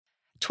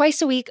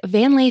Twice a week,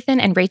 Van Lathan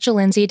and Rachel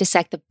Lindsay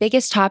dissect the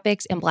biggest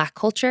topics in Black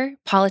culture,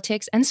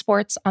 politics, and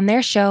sports on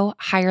their show,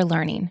 Higher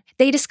Learning.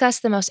 They discuss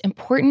the most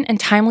important and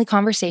timely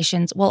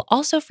conversations while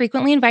also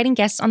frequently inviting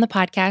guests on the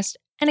podcast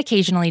and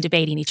occasionally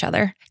debating each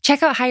other.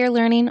 Check out Higher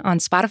Learning on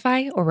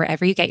Spotify or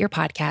wherever you get your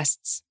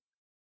podcasts.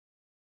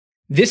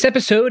 This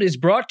episode is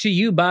brought to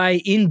you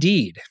by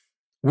Indeed.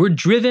 We're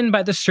driven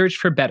by the search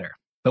for better.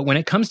 But when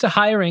it comes to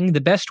hiring, the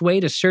best way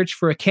to search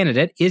for a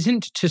candidate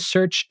isn't to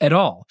search at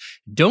all.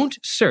 Don't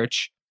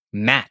search,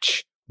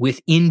 match with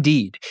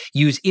Indeed.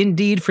 Use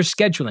Indeed for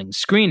scheduling,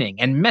 screening,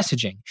 and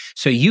messaging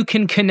so you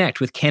can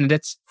connect with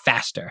candidates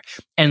faster.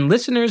 And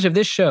listeners of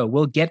this show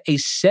will get a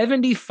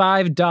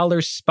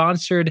 $75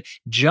 sponsored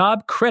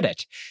job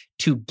credit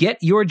to get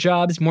your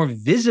jobs more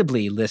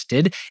visibly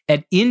listed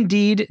at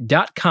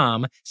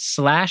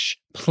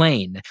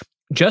Indeed.com/plane.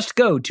 Just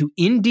go to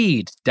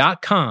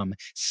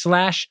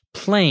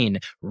Indeed.com/plane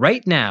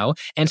right now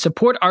and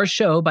support our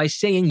show by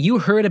saying you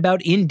heard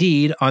about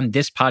Indeed on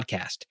this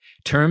podcast.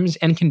 Terms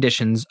and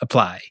conditions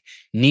apply.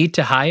 Need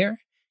to hire?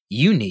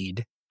 You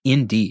need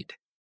Indeed.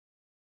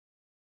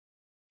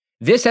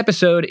 This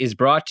episode is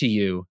brought to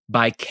you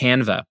by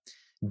Canva.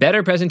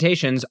 Better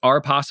presentations are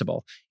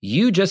possible.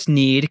 You just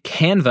need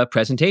Canva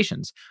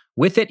presentations.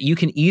 With it, you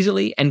can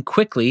easily and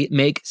quickly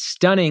make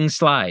stunning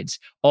slides.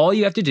 All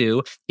you have to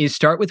do is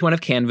start with one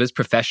of Canva's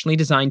professionally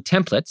designed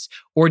templates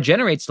or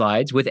generate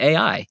slides with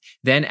AI.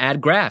 Then add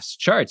graphs,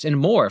 charts, and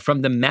more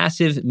from the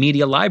massive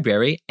media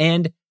library,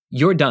 and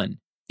you're done.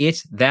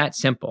 It's that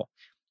simple.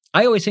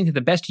 I always think that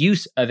the best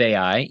use of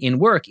AI in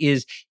work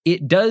is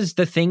it does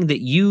the thing that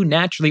you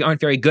naturally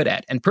aren't very good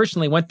at. And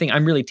personally, one thing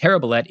I'm really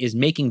terrible at is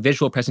making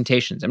visual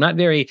presentations. I'm not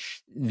very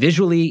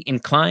visually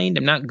inclined.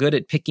 I'm not good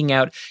at picking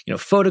out,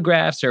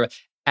 photographs or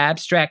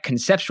abstract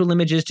conceptual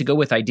images to go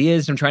with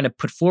ideas I'm trying to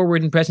put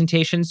forward in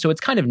presentations. So it's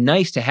kind of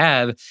nice to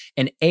have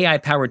an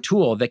AI-powered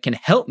tool that can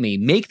help me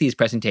make these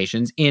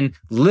presentations in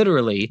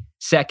literally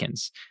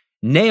seconds.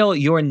 Nail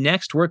your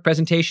next work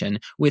presentation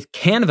with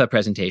Canva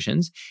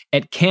presentations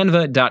at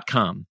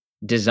canva.com,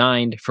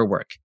 designed for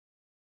work.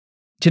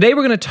 Today,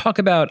 we're going to talk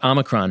about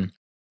Omicron,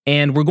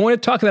 and we're going to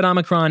talk about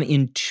Omicron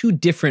in two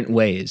different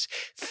ways,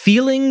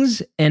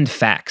 feelings and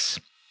facts.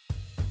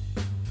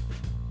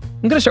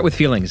 I'm going to start with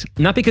feelings,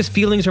 not because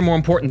feelings are more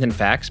important than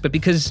facts, but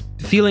because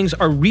feelings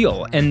are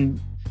real,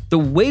 and the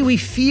way we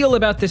feel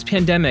about this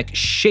pandemic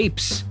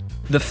shapes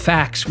the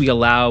facts we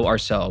allow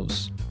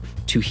ourselves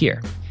to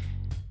hear.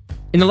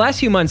 In the last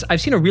few months, I've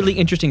seen a really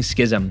interesting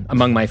schism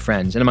among my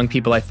friends and among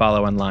people I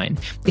follow online.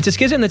 It's a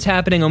schism that's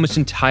happening almost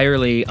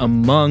entirely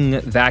among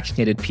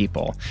vaccinated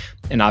people.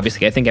 And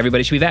obviously, I think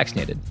everybody should be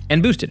vaccinated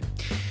and boosted.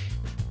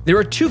 There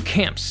are two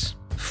camps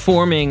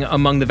forming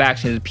among the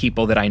vaccinated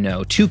people that I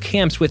know, two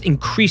camps with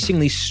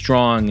increasingly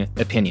strong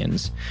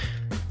opinions.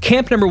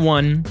 Camp number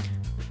one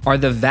are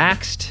the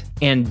vaxxed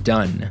and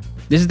done.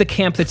 This is the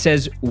camp that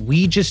says,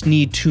 we just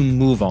need to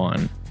move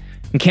on.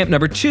 And camp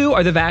number two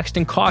are the vaxxed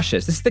and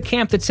cautious. This is the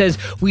camp that says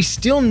we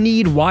still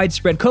need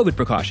widespread COVID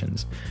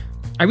precautions.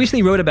 I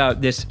recently wrote about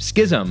this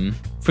schism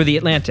for The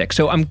Atlantic,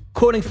 so I'm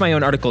quoting from my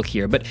own article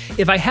here, but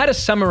if I had to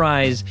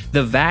summarize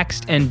the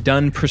vaxxed and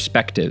done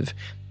perspective,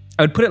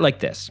 I would put it like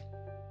this,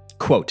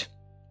 quote,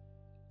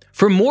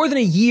 "For more than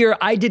a year,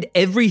 I did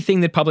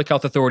everything that public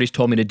health authorities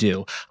told me to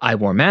do. I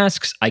wore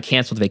masks, I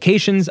canceled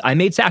vacations, I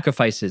made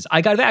sacrifices, I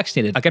got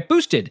vaccinated, I got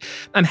boosted.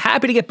 I'm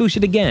happy to get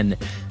boosted again.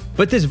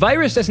 But this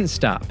virus doesn't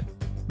stop.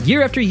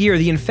 Year after year,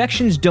 the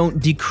infections don't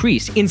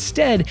decrease.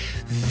 Instead,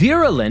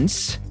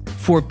 virulence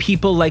for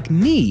people like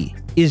me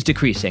is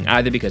decreasing,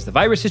 either because the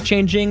virus is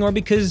changing or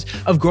because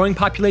of growing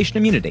population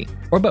immunity,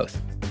 or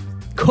both.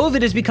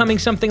 COVID is becoming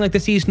something like the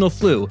seasonal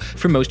flu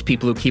for most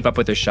people who keep up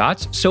with their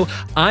shots, so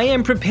I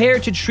am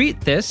prepared to treat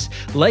this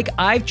like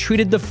I've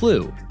treated the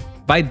flu,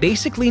 by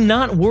basically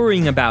not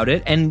worrying about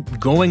it and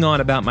going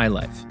on about my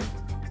life."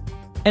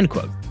 End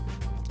quote.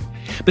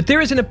 But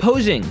there is an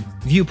opposing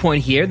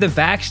viewpoint here, the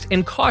vaxxed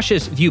and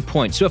cautious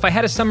viewpoint. So if I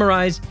had to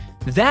summarize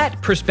that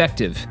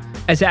perspective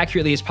as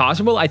accurately as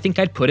possible, I think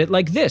I'd put it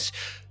like this,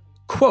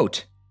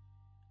 quote,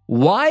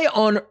 "Why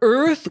on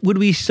earth would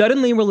we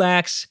suddenly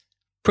relax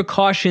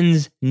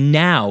precautions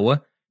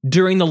now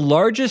during the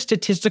largest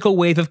statistical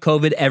wave of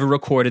COVID ever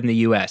recorded in the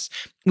US?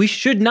 We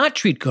should not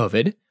treat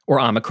COVID or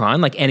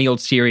Omicron like any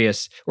old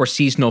serious or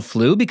seasonal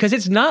flu, because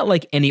it's not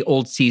like any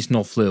old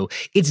seasonal flu.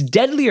 It's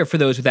deadlier for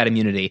those without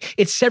immunity.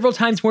 It's several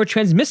times more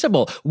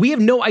transmissible. We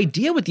have no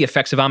idea what the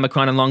effects of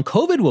Omicron and long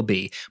COVID will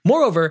be.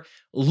 Moreover,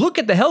 look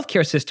at the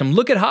healthcare system.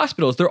 Look at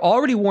hospitals. They're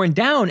already worn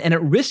down and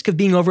at risk of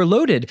being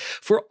overloaded.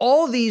 For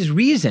all these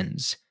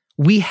reasons,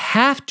 we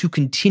have to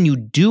continue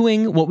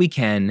doing what we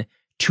can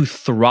to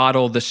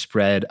throttle the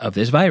spread of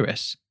this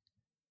virus."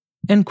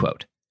 End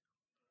quote.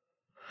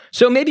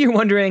 So maybe you're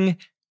wondering,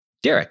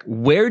 Derek,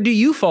 where do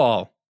you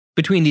fall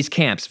between these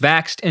camps,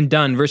 vaxxed and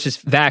done versus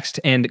vaxxed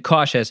and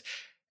cautious?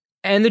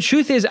 And the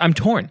truth is, I'm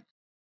torn.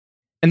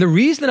 And the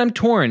reason that I'm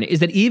torn is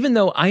that even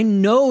though I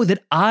know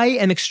that I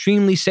am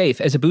extremely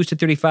safe as a boosted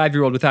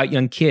 35-year-old without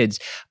young kids,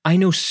 I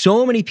know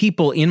so many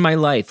people in my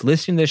life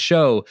listening to this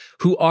show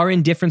who are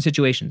in different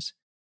situations.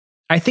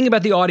 I think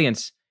about the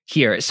audience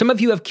here. Some of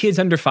you have kids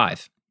under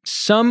 5.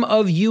 Some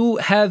of you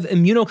have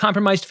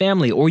immunocompromised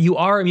family, or you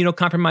are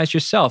immunocompromised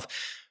yourself.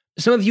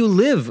 Some of you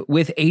live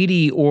with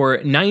 80 or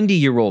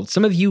 90-year-olds.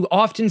 Some of you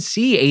often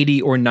see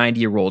 80 or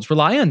 90-year-olds,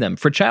 rely on them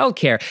for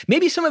childcare.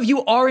 Maybe some of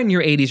you are in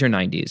your 80s or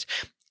 90s.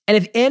 And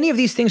if any of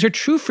these things are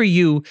true for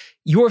you,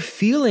 your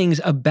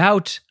feelings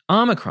about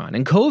Omicron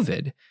and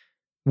COVID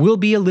will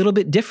be a little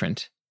bit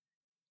different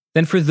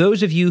than for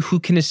those of you who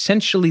can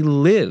essentially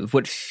live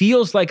what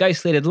feels like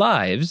isolated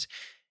lives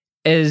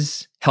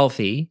as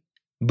healthy,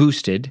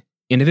 boosted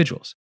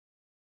individuals.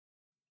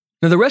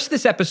 Now, the rest of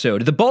this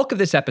episode, the bulk of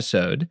this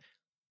episode,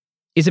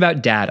 is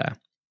about data.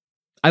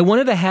 I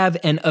wanted to have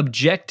an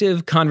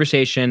objective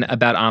conversation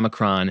about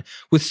Omicron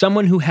with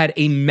someone who had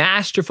a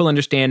masterful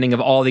understanding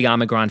of all the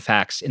Omicron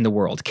facts in the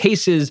world.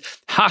 Cases,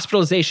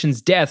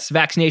 hospitalizations, deaths,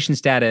 vaccination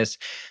status.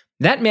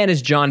 That man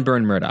is John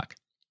Byrne-Murdoch.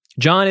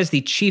 John is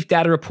the chief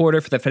data reporter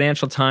for the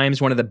Financial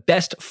Times, one of the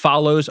best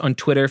follows on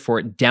Twitter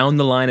for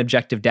down-the-line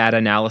objective data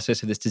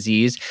analysis of this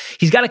disease.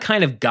 He's got a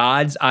kind of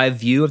God's eye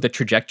view of the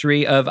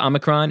trajectory of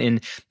Omicron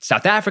in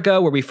South Africa,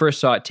 where we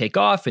first saw it take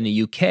off, in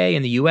the UK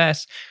and the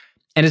US.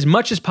 And as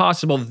much as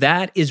possible,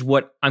 that is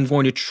what I'm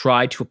going to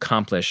try to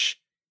accomplish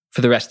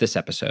for the rest of this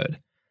episode.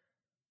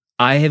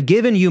 I have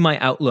given you my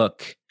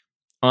outlook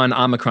on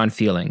Omicron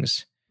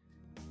feelings.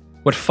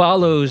 What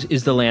follows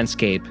is the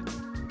landscape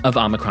of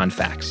Omicron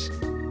facts.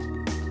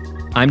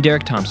 I'm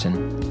Derek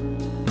Thompson.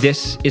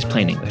 This is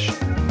Plain English.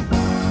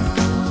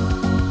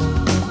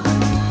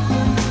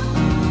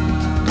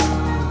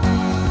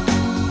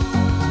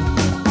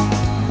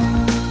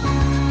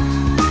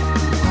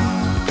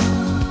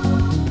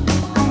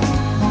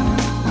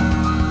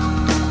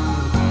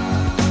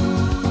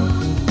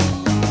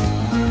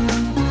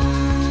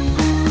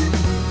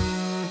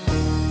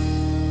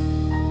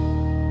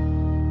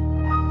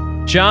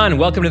 John,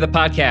 welcome to the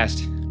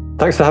podcast.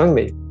 Thanks for having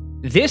me.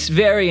 This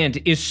variant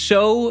is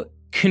so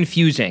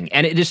confusing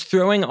and it is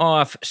throwing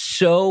off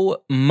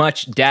so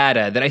much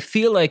data that I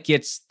feel like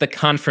it's the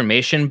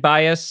confirmation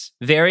bias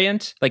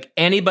variant. Like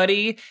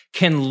anybody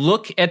can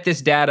look at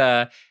this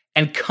data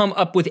and come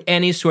up with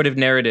any sort of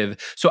narrative.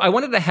 So I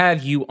wanted to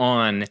have you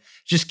on,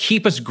 just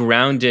keep us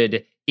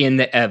grounded in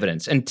the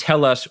evidence and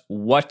tell us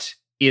what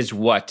is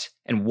what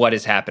and what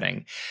is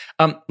happening.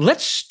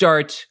 Let's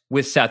start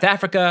with South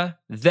Africa,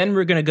 then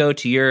we're going to go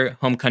to your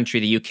home country,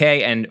 the UK,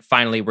 and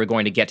finally we're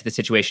going to get to the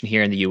situation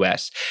here in the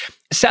US.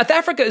 South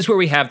Africa is where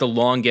we have the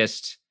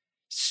longest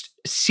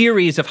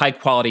series of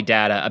high-quality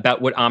data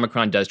about what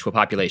Omicron does to a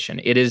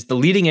population. It is the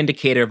leading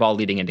indicator of all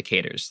leading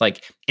indicators.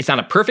 Like, it's not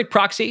a perfect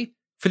proxy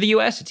for the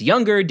US. It's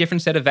younger,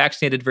 different set of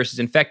vaccinated versus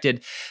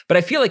infected. But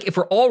I feel like if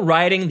we're all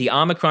riding the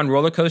Omicron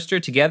roller coaster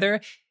together,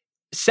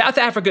 South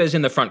Africa is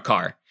in the front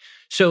car.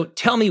 So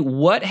tell me,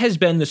 what has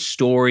been the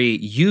story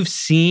you've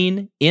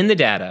seen in the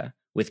data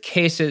with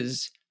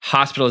cases,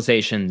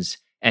 hospitalizations,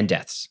 and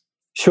deaths?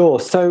 Sure.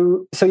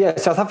 So yeah,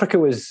 South Africa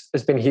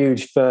has been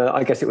huge for,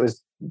 I guess it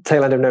was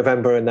tail end of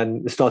November and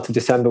then the start of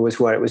December was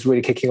where it was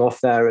really kicking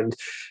off there. And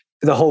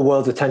the whole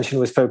world's attention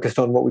was focused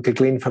on what we could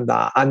glean from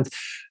that. And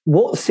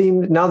what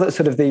seemed, now that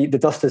sort of the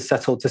dust has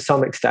settled to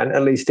some extent,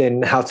 at least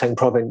in Gauteng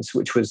province,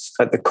 which was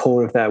at the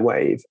core of their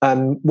wave,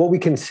 what we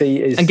can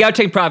see is... And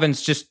Gauteng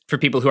province, just for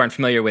people who aren't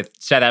familiar with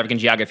South African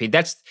geography,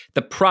 that's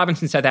the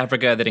province in South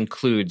Africa that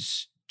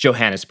includes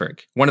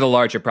Johannesburg, one of the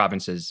larger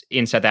provinces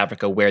in South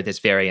Africa where this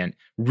variant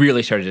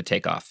really started to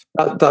take off.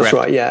 That's correct?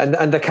 Right, yeah.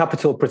 And the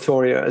capital,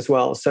 Pretoria, as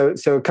well. So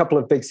a couple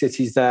of big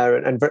cities there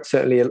and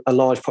certainly a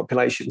large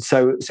population.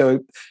 So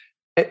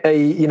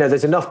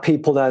there's enough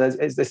people there.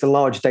 There's a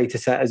large data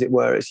set, as it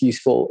were. It's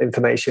useful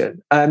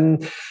information.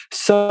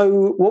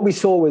 So what we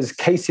saw was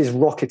cases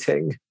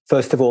rocketing.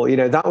 First of all,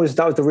 that was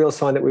the real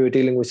sign that we were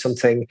dealing with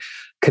something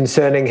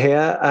concerning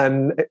here.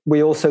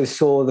 We also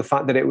saw the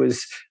fact that it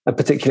was a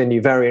particular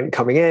new variant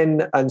coming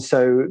in, and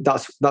so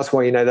that's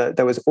why that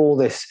there was all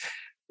this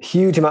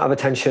huge amount of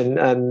attention.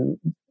 It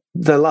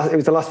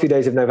was the last few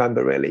days of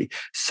November, really.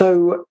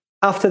 So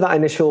after that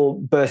initial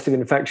burst of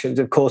infections,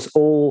 of course,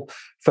 all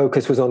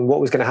focus was on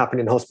what was going to happen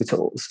in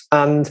hospitals.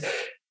 And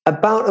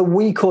about a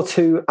week or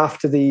two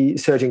after the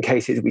surge in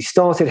cases, we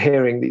started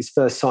hearing these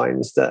first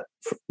signs that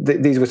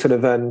these were sort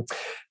of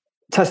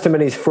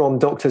testimonies from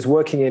doctors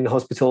working in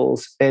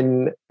hospitals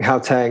in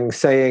Gauteng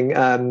saying,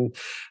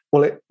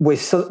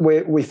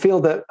 we feel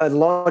that a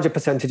larger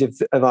percentage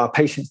of our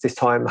patients this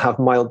time have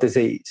mild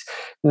disease.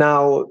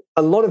 Now,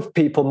 a lot of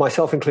people,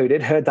 myself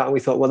included, heard that and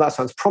we thought, well, that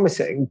sounds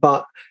promising,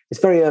 but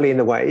it's very early in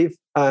the wave.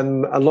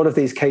 A lot of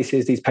these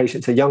cases, these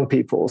patients are young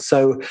people.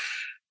 So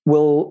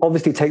we'll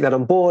obviously take that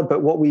on board,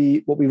 but what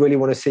we really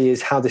want to see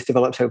is how this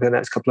develops over the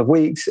next couple of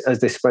weeks as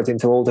this spreads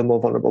into older, more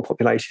vulnerable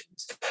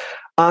populations.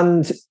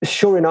 And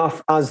sure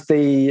enough, as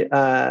the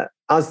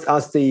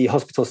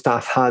hospital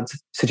staff had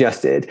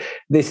suggested,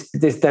 this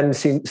then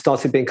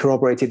started being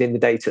corroborated in the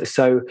data.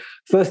 So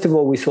first of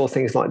all, we saw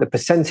things like the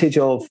percentage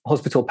of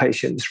hospital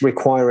patients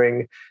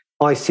requiring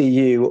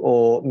ICU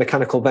or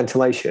mechanical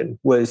ventilation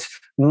was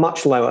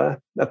much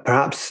lower,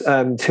 perhaps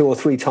 2 or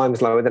 3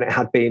 times lower than it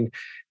had been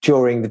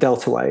during the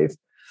Delta wave.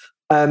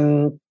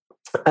 And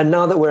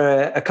now that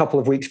we're a couple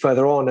of weeks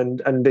further on,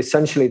 and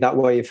essentially that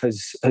wave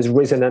has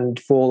risen and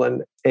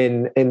fallen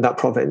in that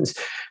province,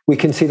 we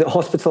can see that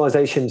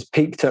hospitalizations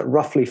peaked at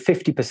roughly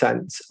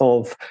 50%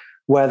 of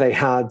where they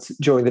had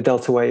during the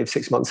Delta wave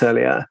 6 months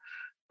earlier.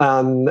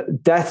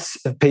 Deaths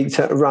have peaked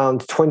at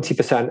around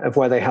 20% of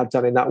where they had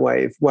done in that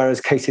wave,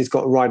 whereas cases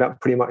got right up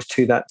pretty much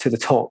to the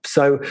top.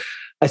 So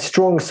a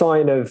strong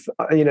sign of,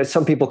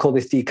 some people call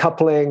this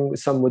decoupling,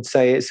 some would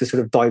say it's a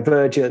sort of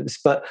divergence,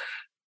 but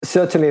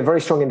certainly a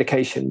very strong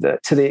indication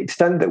that to the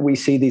extent that we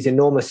see these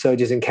enormous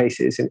surges in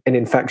cases in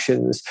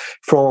infections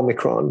from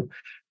Omicron,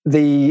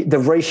 the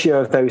ratio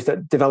of those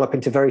that develop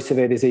into very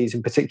severe disease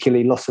and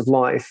particularly loss of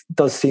life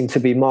does seem to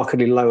be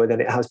markedly lower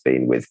than it has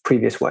been with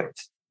previous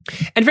waves.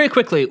 And very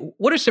quickly,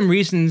 what are some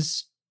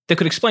reasons that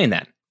could explain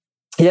that?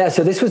 Yeah,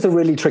 so this was the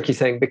really tricky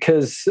thing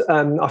because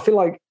I feel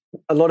like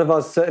a lot of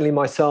us, certainly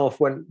myself,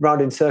 went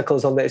round in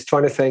circles on this,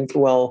 trying to think,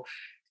 well,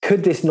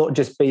 could this not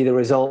just be the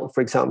result,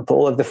 for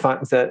example, of the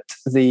fact that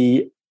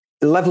the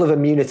level of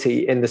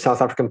immunity in the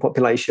South African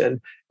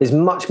population is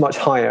much, much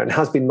higher and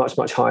has been much,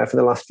 much higher for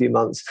the last few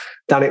months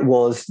than it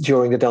was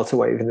during the Delta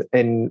wave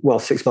in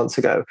 6 months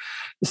ago.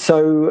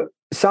 So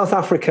South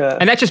Africa...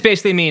 And that just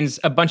basically means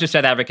a bunch of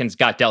South Africans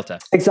got Delta.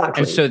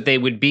 Exactly. And so they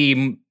would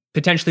be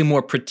potentially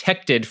more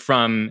protected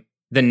from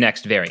the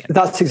next variant.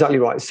 That's exactly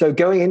right. So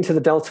going into the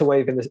Delta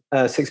wave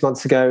 6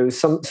 months ago,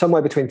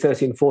 somewhere between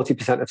 30 and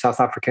 40% of South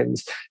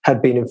Africans had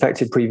been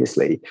infected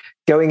previously.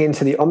 Going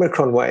into the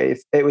Omicron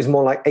wave, it was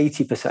more like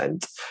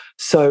 80%.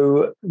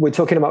 So we're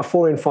talking about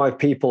 4 in 5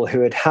 people who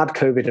had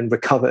COVID and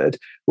recovered,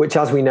 which,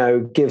 as we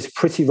know, gives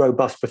pretty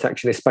robust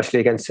protection, especially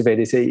against severe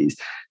disease.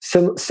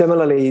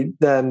 Similarly,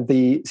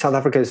 the South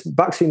Africa's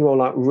vaccine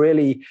rollout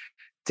really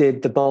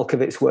did the bulk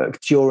of its work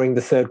during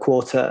the third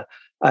quarter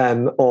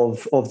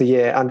of the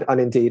year and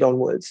indeed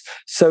onwards.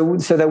 So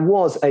there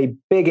was a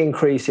big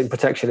increase in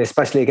protection,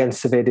 especially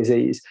against severe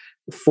disease,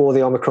 for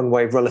the Omicron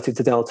wave relative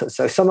to Delta.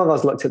 So some of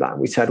us looked at that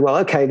and we said, well,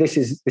 okay, this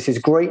is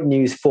great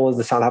news for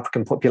the South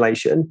African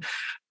population,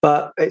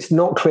 but it's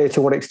not clear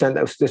to what extent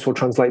this will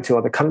translate to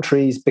other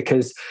countries,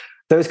 because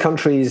those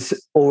countries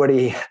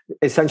already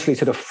essentially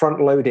sort of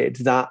front-loaded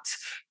that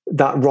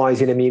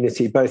rise in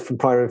immunity, both from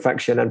prior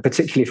infection and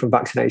particularly from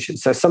vaccination.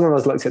 So some of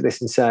us looked at this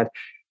and said,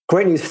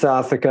 great news for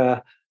South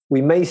Africa.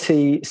 We may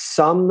see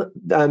some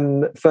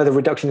further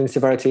reduction in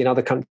severity in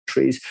other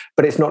countries,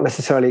 but it's not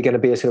necessarily going to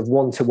be a sort of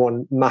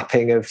one-to-one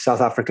mapping of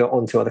South Africa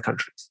onto other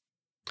countries.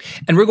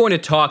 And we're going to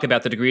talk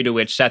about the degree to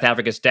which South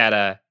Africa's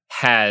data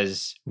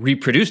has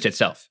reproduced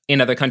itself in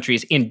other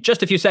countries in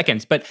just a few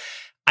seconds. But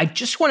I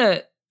just want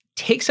to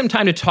take some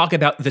time to talk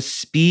about the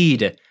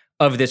speed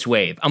of this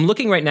wave. I'm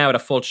looking right now at a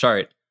full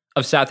chart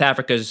of South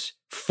Africa's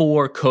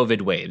 4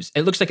 COVID waves.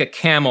 It looks like a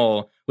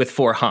camel with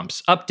 4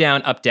 humps, up,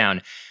 down, up,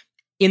 down.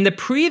 In the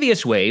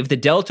previous wave, the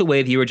Delta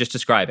wave you were just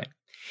describing,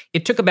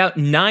 it took about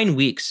 9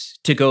 weeks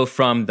to go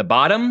from the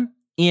bottom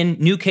in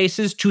new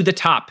cases to the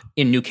top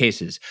in new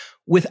cases.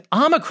 With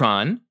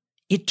Omicron,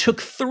 it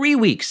took 3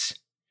 weeks.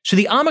 So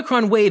the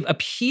Omicron wave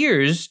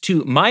appears,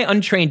 to my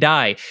untrained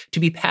eye, to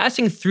be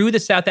passing through the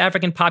South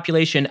African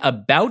population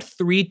about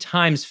 3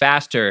 times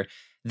faster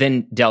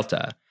than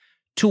Delta.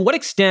 To what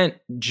extent,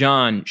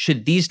 John,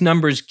 should these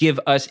numbers give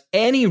us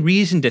any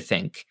reason to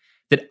think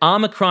that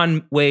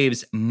Omicron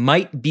waves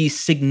might be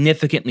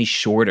significantly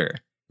shorter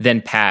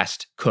than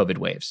past COVID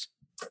waves?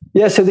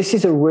 Yeah, so this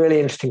is a really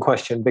interesting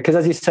question because,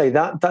 as you say,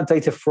 that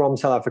data from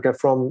South Africa,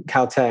 from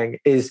Gauteng,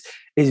 is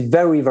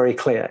very, very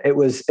clear.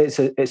 It's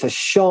a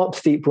sharp,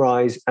 steep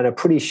rise and a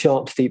pretty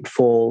sharp, steep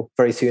fall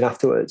very soon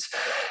afterwards.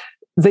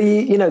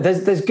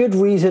 There's good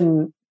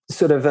reason,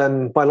 sort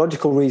of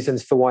biological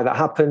reasons for why that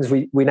happens.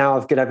 We now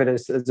have good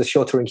evidence that there's a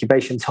shorter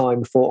incubation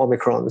time for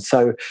Omicron.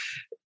 So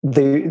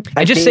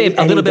I just say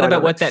a little bit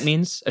about what that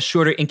means, a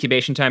shorter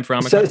incubation time for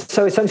Omicron.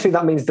 So essentially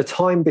that means the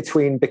time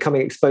between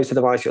becoming exposed to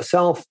the virus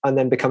yourself and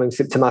then becoming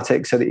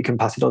symptomatic so that you can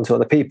pass it on to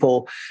other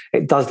people.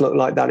 It does look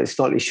like that is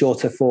slightly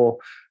shorter for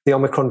the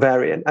Omicron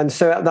variant. And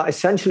so that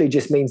essentially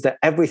just means that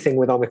everything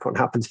with Omicron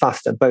happens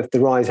faster, both the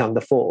rise and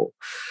the fall.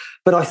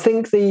 But I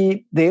think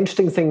the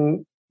interesting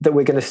thing that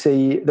we're going to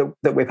see,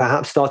 that we're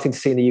perhaps starting to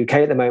see in the UK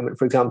at the moment,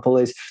 for example,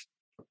 is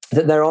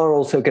that there are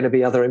also going to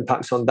be other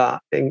impacts on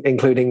that,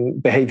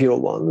 including behavioral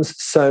ones.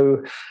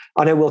 So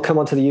I know we'll come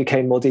on to the UK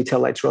in more detail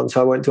later on,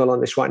 so I won't dwell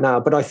on this right now.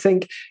 But I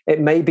think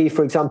it may be,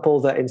 for example,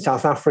 that in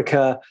South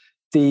Africa,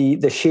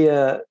 the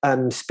sheer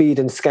speed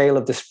and scale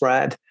of the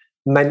spread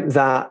meant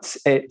that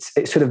it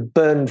sort of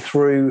burned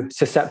through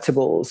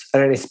susceptibles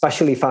at an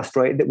especially fast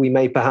rate that we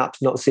may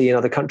perhaps not see in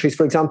other countries,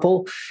 for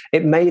example.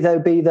 It may, though,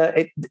 be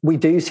that we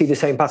do see the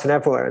same pattern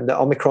everywhere, and that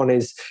Omicron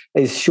is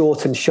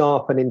short and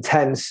sharp and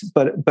intense,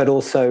 but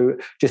also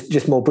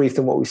just more brief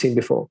than what we've seen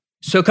before.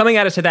 So coming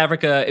out of South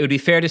Africa, it would be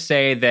fair to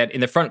say that in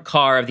the front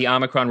car of the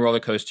Omicron roller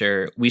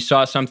coaster, we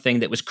saw something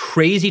that was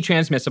crazy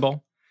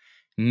transmissible,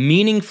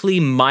 meaningfully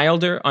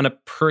milder on a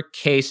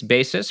per-case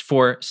basis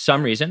for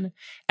some reason,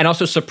 and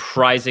also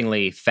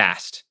surprisingly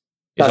fast.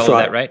 Is That's all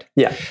right. of that right?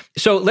 Yeah.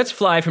 So let's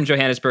fly from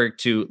Johannesburg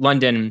to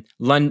London.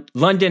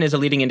 London is a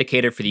leading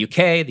indicator for the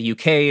UK. The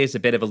UK is a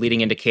bit of a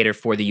leading indicator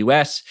for the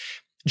US.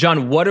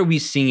 John, what are we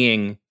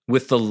seeing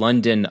with the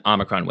London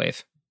Omicron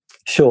wave?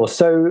 Sure.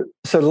 So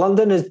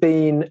London has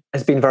been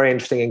very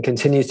interesting and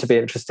continues to be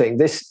interesting.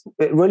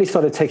 It really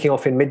started taking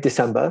off in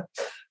mid-December.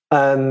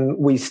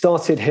 We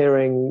started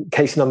hearing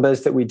case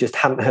numbers that we just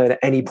hadn't heard at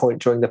any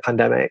point during the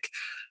pandemic.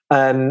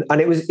 And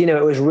it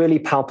was really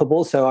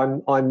palpable.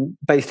 So I'm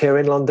based here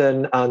in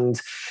London,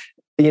 and,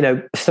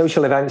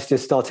 social events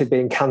just started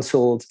being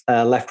cancelled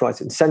left, right,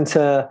 and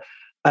centre.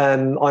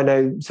 I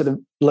know sort of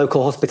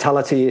local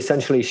hospitality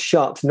essentially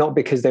shut, not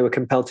because they were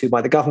compelled to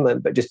by the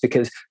government, but just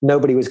because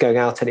nobody was going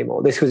out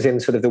anymore. This was in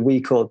sort of the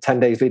week or 10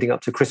 days leading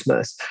up to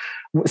Christmas.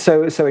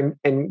 So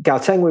in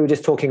Gauteng, we were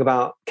just talking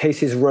about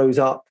cases rose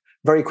up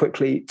very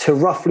quickly to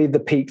roughly the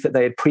peak that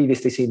they had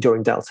previously seen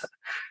during Delta.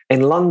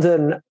 In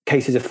London,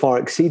 cases have far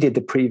exceeded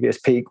the previous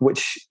peak,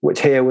 which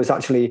here was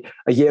actually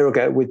a year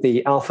ago with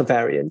the Alpha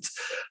variant.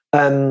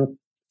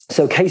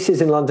 So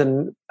cases in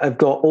London have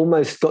got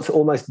to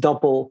almost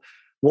double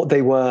what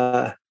they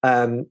were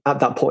at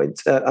that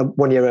point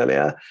 1 year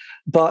earlier,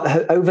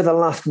 but over the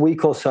last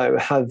week or so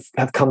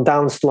have come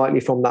down slightly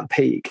from that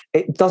peak.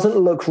 It doesn't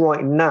look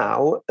right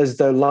now as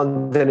though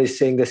London is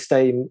seeing the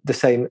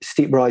same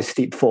steep rise,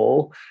 steep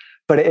fall.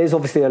 But it is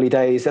obviously early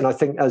days, and I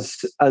think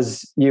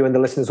as you and the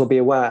listeners will be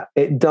aware,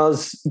 it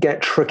does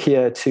get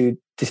trickier to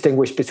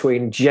distinguish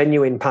between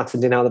genuine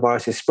patterns in how the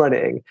virus is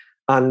spreading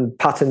and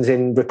patterns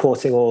in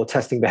reporting or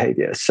testing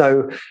behavior.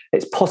 So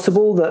it's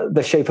possible that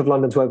the shape of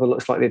London's wave will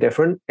look slightly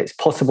different. It's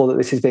possible that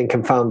this is being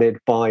confounded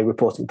by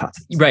reporting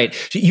patterns. Right.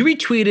 So you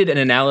retweeted an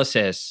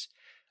analysis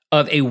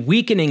of a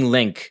weakening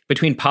link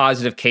between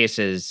positive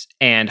cases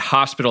and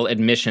hospital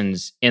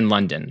admissions in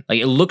London.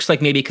 Like, it looks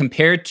like maybe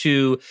compared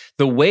to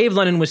the wave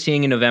London was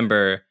seeing in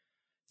November,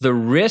 the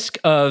risk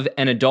of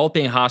an adult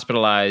being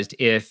hospitalized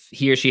if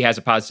he or she has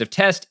a positive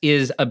test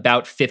is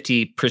about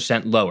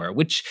 50% lower,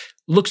 which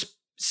looks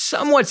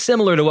somewhat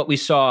similar to what we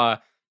saw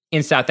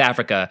in South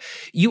Africa.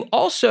 You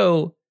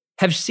also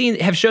have shown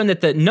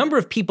that the number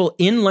of people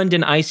in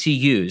London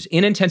ICUs,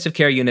 in intensive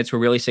care units where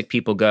really sick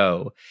people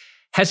go,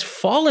 has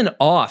fallen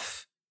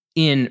off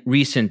in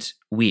recent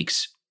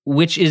weeks,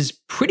 which is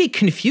pretty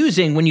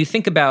confusing when you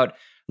think about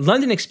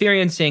London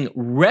experiencing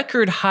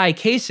record high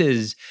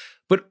cases,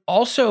 but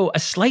also a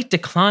slight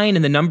decline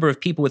in the number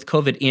of people with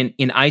COVID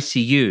in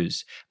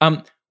ICUs.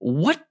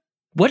 What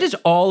does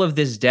all of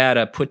this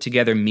data put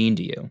together mean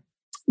to you?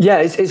 Yeah,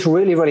 it's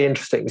really, really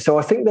interesting. So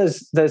I think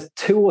there's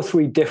two or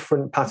three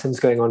different patterns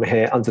going on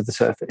here under the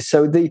surface.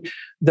 So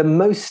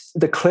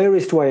the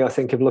clearest way, I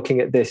think, of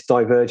looking at this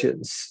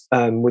divergence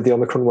with the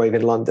Omicron wave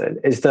in London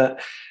is that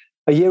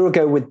a year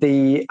ago with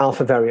the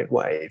Alpha variant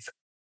wave,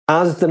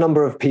 as the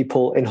number of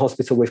people in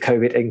hospital with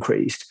COVID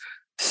increased,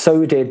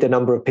 so did the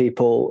number of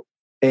people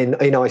in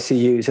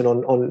ICUs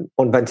and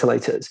on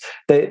ventilators.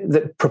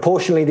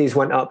 Proportionally, these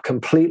went up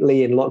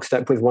completely in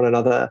lockstep with one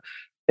another.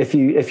 If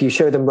you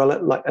show them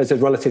as a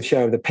relative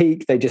share of the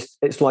peak,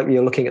 it's like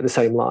you're looking at the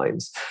same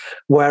lines.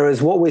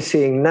 Whereas what we're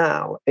seeing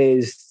now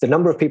is the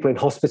number of people in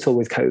hospital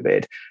with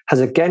COVID has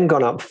again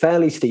gone up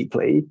fairly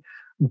steeply,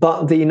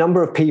 but the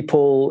number of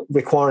people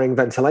requiring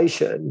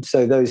ventilation,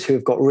 so those who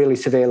have got really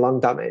severe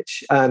lung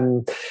damage,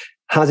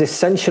 has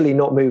essentially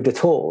not moved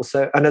at all.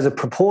 So, and as a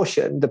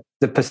proportion,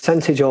 the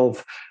percentage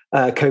of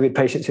COVID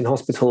patients in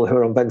hospital who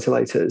are on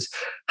ventilators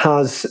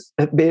has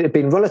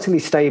been relatively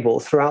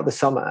stable throughout the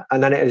summer,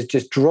 and then it has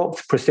just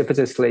dropped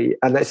precipitously,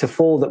 and it's a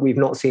fall that we've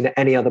not seen at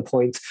any other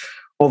point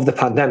of the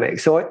pandemic.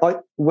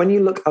 So when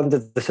you look under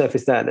the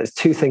surface there's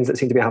two things that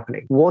seem to be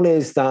happening. One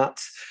is that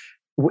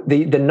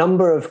the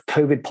number of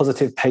COVID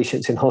positive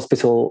patients in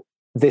hospital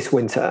this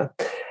winter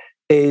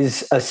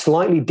is a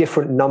slightly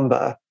different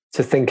number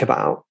to think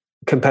about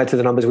compared to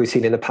the numbers we've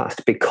seen in the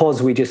past,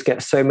 because we just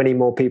get so many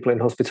more people in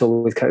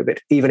hospital with COVID,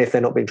 even if they're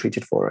not being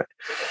treated for it.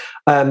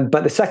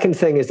 But the second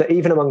thing is that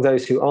even among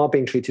those who are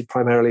being treated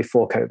primarily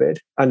for COVID,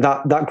 and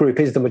that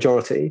group is the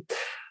majority,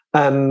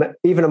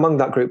 even among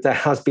that group, there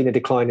has been a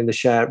decline in the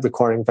share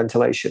requiring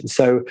ventilation.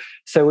 So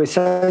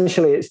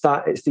essentially,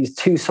 it's these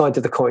two sides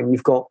of the coin.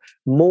 You've got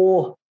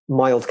more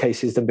mild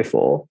cases than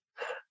before,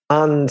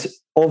 and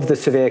of the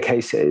severe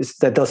cases,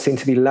 there does seem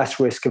to be less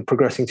risk of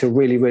progressing to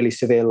really, really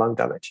severe lung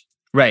damage.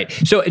 Right.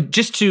 So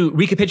just to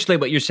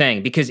recapitulate what you're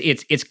saying, because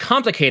it's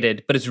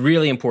complicated, but it's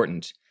really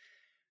important.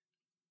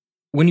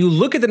 When you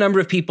look at the number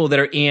of people that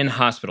are in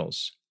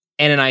hospitals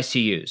and in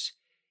ICUs,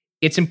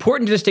 it's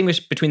important to distinguish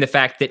between the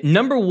fact that,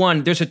 number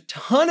one, there's a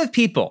ton of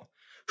people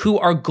who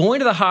are going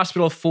to the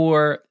hospital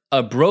for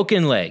a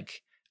broken leg,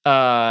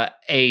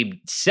 a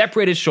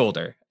separated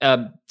shoulder,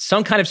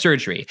 some kind of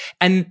surgery.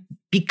 And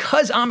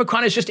because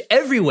Omicron is just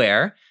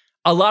everywhere,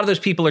 a lot of those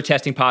people are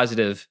testing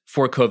positive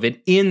for COVID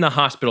in the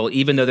hospital,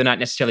 even though they're not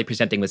necessarily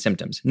presenting with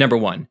symptoms, number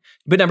one.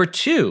 But number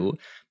two,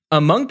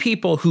 among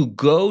people who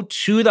go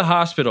to the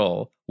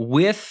hospital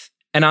with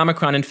an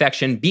Omicron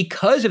infection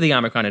because of the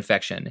Omicron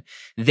infection,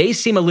 they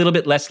seem a little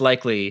bit less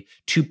likely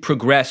to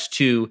progress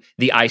to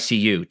the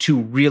ICU, to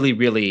really,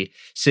 really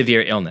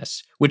severe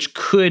illness, which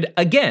could,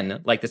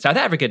 again, like the South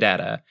Africa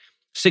data,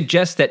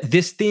 suggest that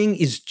this thing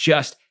is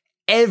just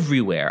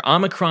everywhere.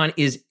 Omicron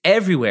is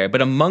everywhere.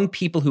 But among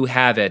people who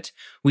have it,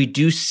 we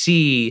do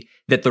see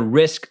that the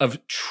risk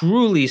of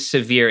truly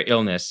severe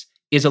illness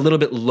is a little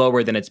bit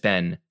lower than it's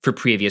been for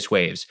previous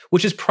waves,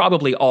 which is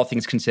probably, all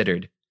things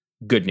considered,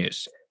 good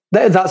news.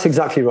 That's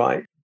exactly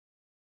right.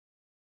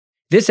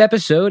 This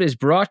episode is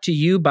brought to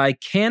you by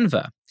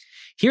Canva.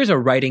 Here's a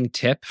writing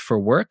tip for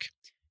work.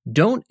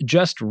 Don't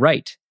just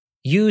write.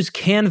 Use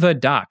Canva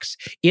Docs.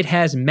 It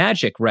has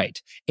Magic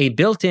Write, a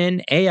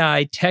built-in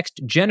AI text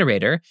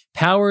generator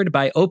powered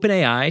by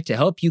OpenAI to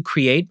help you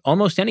create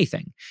almost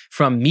anything,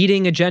 from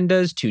meeting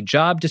agendas to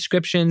job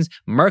descriptions,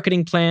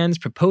 marketing plans,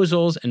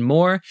 proposals, and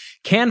more.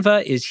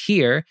 Canva is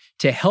here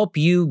to help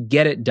you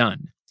get it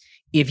done.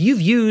 If you've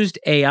used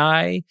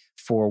AI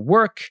for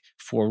work,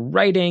 for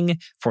writing,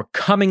 for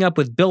coming up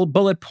with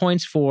bullet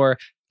points for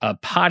a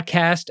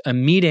podcast, a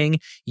meeting,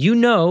 you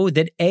know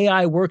that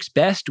AI works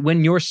best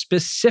when you're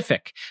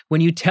specific, when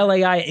you tell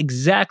AI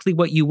exactly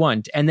what you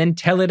want and then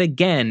tell it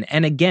again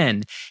and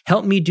again.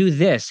 Help me do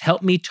this.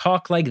 Help me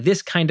talk like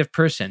this kind of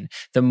person.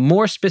 The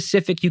more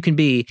specific you can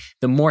be,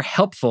 the more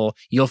helpful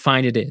you'll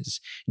find it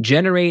is.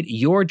 Generate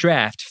your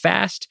draft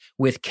fast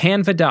with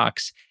Canva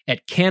Docs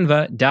at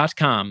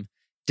canva.com,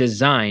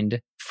 designed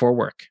for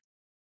work.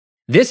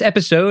 This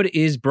episode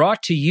is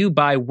brought to you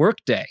by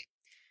Workday.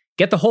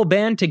 Get the whole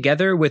band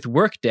together with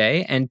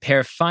Workday and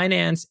pair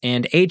finance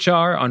and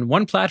HR on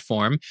one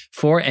platform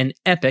for an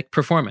epic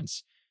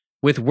performance.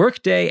 With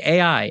Workday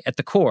AI at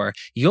the core,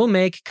 you'll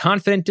make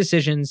confident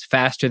decisions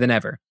faster than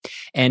ever.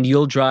 And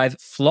you'll drive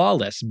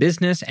flawless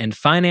business and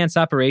finance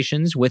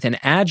operations with an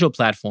agile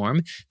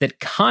platform that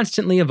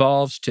constantly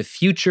evolves to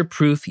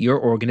future-proof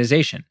your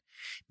organization.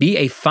 Be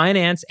a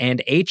finance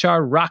and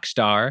HR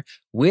rockstar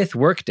with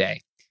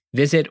Workday.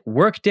 Visit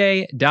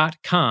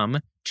workday.com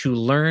to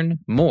learn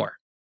more.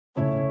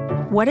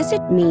 What does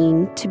it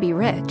mean to be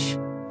rich?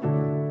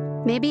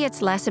 Maybe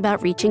it's less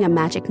about reaching a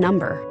magic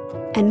number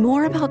and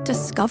more about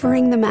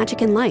discovering the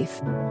magic in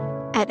life.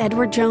 At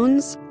Edward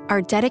Jones,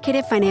 our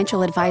dedicated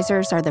financial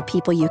advisors are the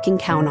people you can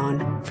count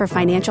on for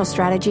financial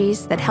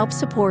strategies that help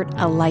support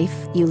a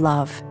life you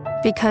love.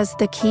 Because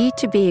the key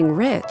to being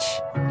rich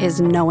is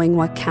knowing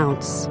what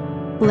counts.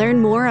 Learn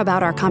more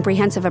about our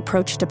comprehensive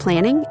approach to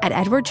planning at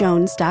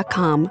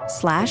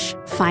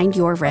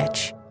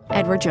edwardjones.com/findyourrich.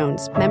 Edward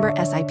Jones, member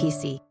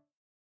SIPC.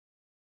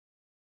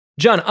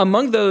 John,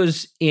 among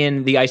those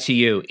in the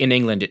ICU in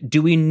England,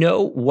 do we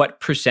know what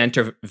percent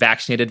are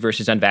vaccinated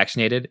versus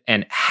unvaccinated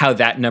and how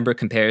that number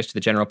compares to the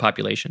general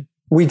population?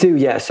 We do,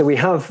 yeah. So we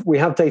have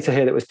data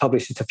here that was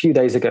published just a few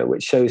days ago,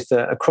 which shows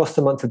that across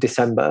the month of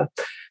December,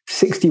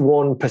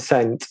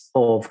 61%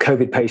 of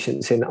COVID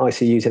patients in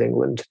ICUs in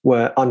England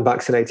were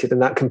unvaccinated,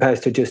 and that compares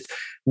to just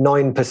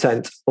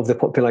 9% of the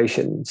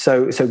population.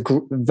 So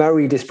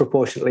very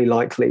disproportionately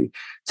likely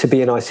to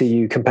be in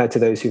ICU compared to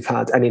those who've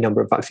had any number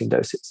of vaccine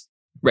doses.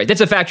 Right.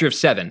 That's a factor of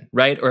 7,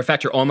 right? Or a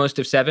factor almost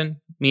of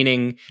 7,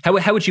 meaning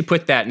how would you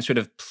put that in sort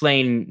of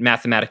plain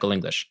mathematical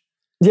English?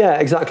 Yeah,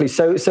 exactly.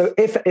 So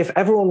if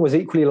everyone was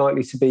equally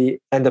likely to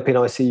end up in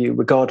ICU,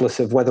 regardless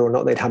of whether or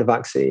not they'd had a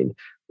vaccine,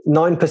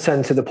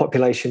 9% of the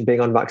population being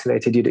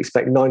unvaccinated, you'd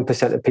expect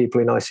 9% of people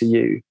in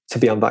ICU to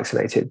be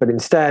unvaccinated. But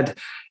instead,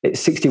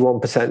 it's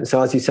 61%.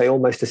 So as you say,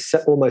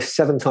 almost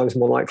 7 times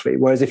more likely.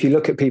 Whereas if you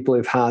look at people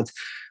who've had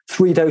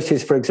 3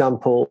 doses, for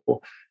example,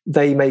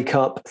 they make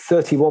up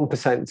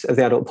 31% of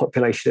the adult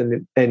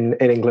population in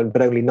England,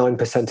 but only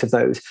 9% of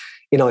those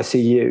in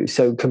ICU.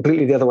 So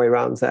completely the other way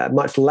around there,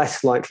 much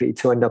less likely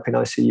to end up in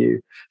ICU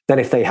than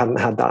if they hadn't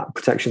had that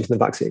protection from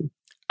the vaccine.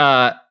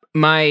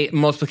 My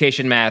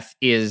multiplication math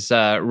is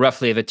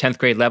roughly of a 10th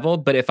grade level,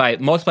 but if I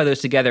multiply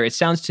those together, it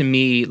sounds to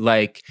me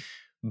like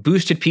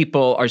boosted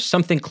people are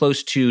something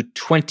close to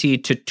 20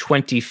 to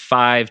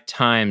 25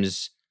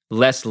 times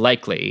less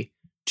likely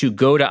to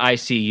go to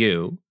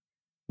ICU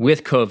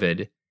with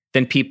COVID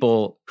than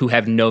people who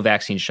have no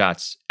vaccine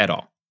shots at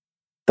all.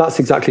 That's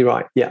exactly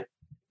right, yeah.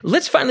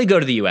 Let's finally go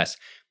to the US.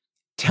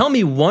 Tell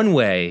me one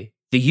way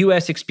the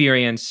US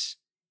experience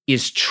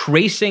is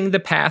tracing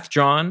the path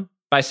drawn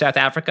by South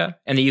Africa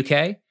and the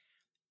UK,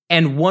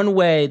 and one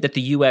way that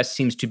the US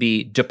seems to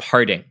be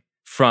departing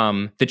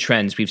from the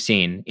trends we've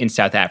seen in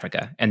South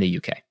Africa and the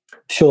UK.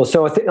 Sure.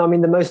 So I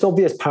mean, the most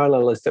obvious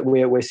parallel is that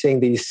we're seeing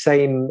these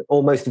same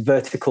almost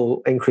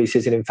vertical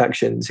increases in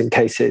infections and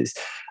cases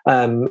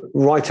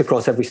right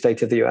across every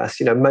state of the US.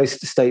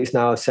 Most states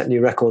now have set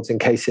new records in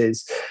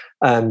cases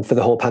for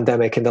the whole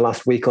pandemic in the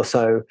last week or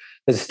so.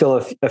 There's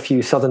still a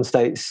few southern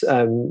states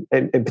in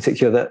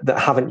particular that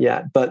haven't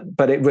yet,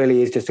 but it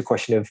really is just a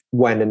question of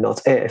when and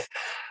not if.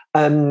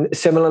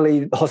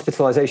 Similarly,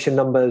 hospitalization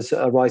numbers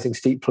are rising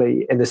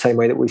steeply in the same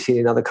way that we've seen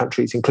in other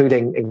countries,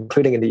 including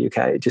in the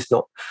UK. Just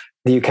not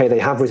the UK; they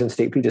have risen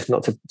steeply, just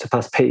not to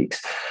past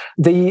peaks.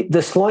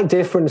 The slight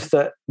difference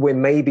that we're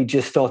maybe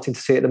just starting to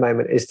see at the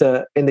moment is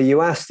that in the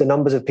US, the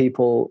numbers of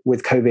people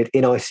with COVID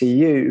in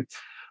ICU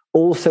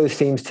also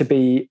seems to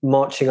be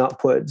marching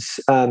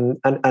upwards and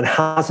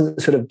hasn't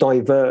sort of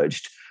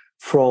diverged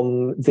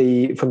from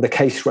the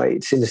case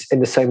rates in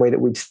the same way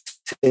that we've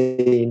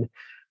seen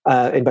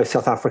in both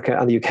South Africa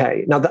and the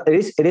UK. Now,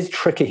 it is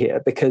tricky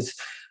here because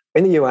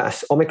in the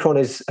US, Omicron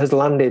has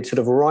landed sort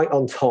of right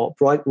on top,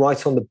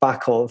 right on the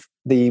back of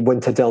the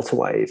winter Delta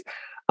wave,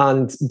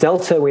 and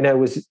Delta we know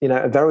was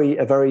a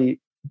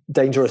very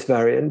dangerous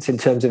variant in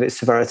terms of its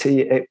severity.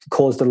 It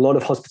caused a lot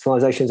of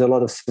hospitalizations, a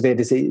lot of severe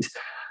disease,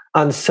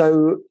 and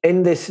so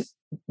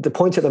the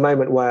point at the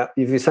moment where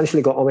you've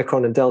essentially got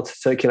Omicron and Delta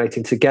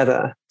circulating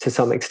together to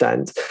some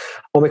extent,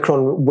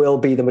 Omicron will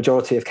be the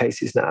majority of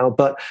cases now.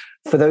 But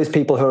for those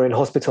people who are in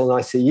hospital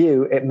and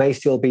ICU, it may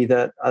still be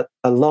that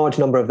a large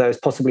number of those,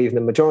 possibly even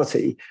the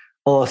majority,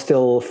 are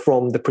still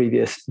from the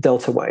previous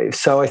Delta wave.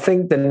 So I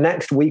think the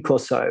next week or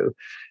so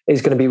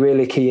is going to be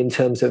really key in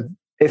terms of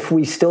if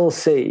we still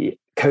see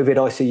COVID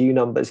ICU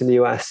numbers in the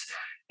US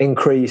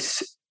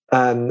increase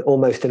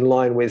almost in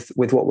line with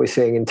what we're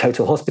seeing in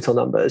total hospital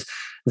numbers,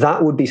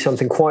 that would be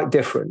something quite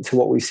different to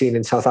what we've seen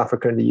in South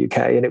Africa and the UK.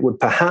 And it would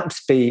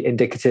perhaps be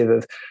indicative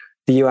of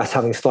the US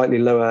having slightly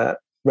lower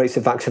rates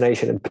of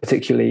vaccination and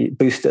particularly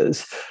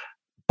boosters.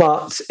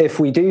 But if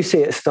we do see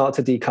it start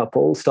to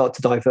decouple, start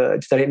to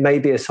diverge, then it may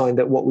be a sign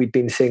that what we've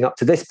been seeing up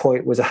to this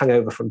point was a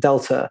hangover from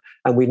Delta,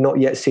 and we've not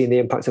yet seen the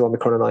impact of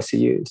Omicron on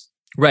ICUs.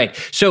 Right.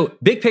 So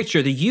big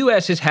picture, the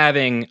US is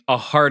having a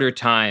harder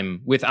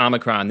time with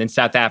Omicron than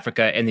South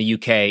Africa and the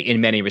UK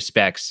in many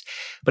respects.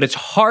 But it's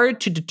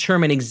hard to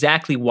determine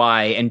exactly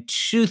why. And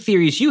two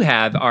theories you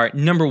have are,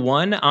 number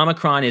one,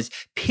 Omicron is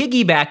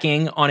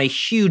piggybacking on a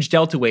huge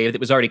Delta wave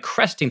that was already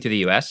cresting through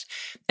the US.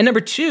 And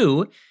number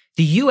two,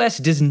 the US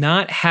does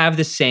not have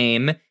the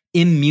same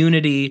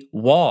immunity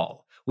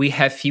wall. We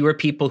have fewer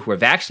people who are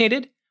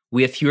vaccinated.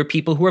 We have fewer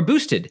people who are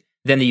boosted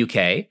than the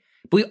UK.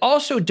 But we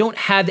also don't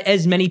have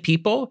as many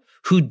people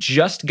who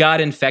just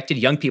got infected,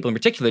 young people in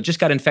particular, just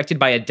got infected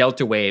by a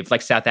Delta wave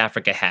like South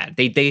Africa had.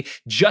 They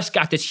just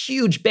got this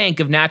huge bank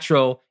of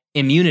natural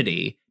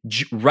immunity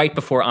right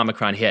before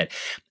Omicron hit.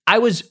 I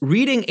was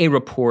reading a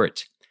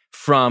report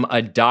from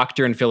a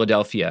doctor in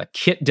Philadelphia,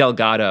 Kit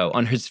Delgado,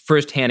 on his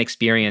firsthand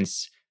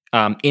experience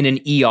in an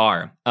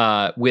ER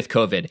with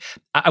COVID.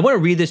 I want to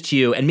read this to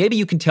you, and maybe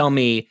you can tell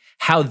me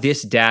how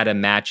this data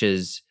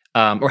matches,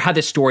 or how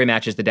this story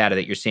matches the data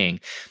that you're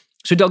seeing.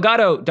 So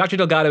Dr.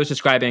 Delgado is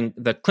describing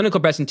the clinical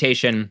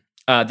presentation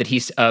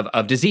that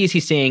of disease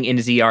he's seeing in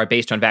his ER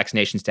based on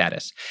vaccination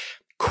status.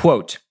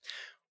 Quote,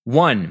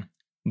 1,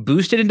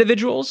 boosted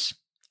individuals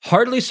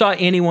hardly saw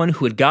anyone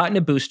who had gotten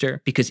a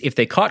booster because if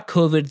they caught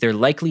COVID, they're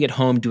likely at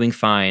home doing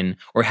fine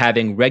or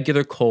having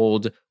regular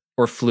cold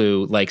or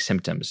flu-like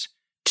symptoms.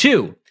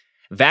 2,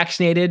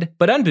 vaccinated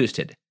but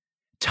unboosted.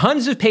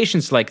 Tons of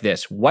patients like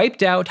this,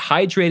 wiped out,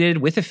 hydrated,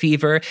 with a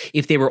fever,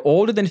 if they were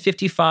older than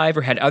 55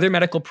 or had other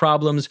medical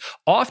problems,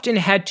 often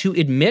had to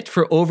admit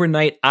for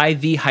overnight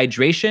IV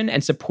hydration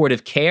and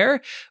supportive care,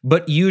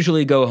 but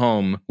usually go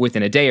home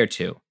within a day or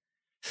two.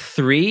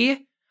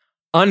 3,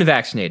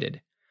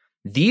 unvaccinated.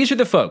 These are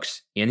the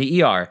folks in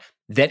the ER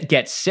that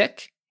get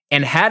sick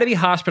and had to be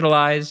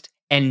hospitalized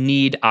and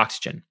need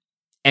oxygen.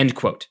 End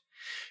quote.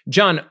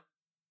 John,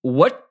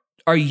 what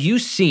are you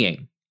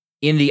seeing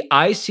in the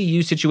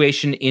ICU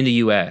situation in the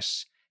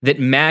US that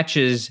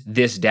matches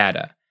this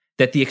data,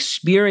 that the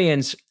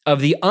experience of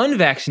the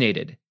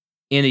unvaccinated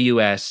in the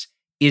US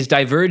is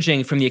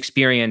diverging from the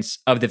experience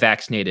of the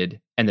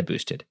vaccinated and the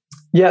boosted?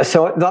 Yeah,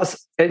 so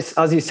it's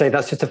as you say,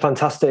 that's just a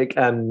fantastic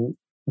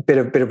bit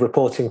of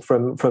reporting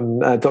from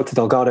Dr.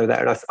 Delgado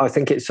there, and I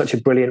think it's such a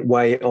brilliant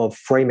way of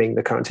framing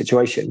the current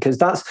situation, because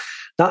that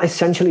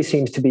essentially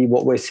seems to be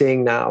what we're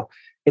seeing now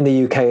in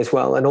the UK as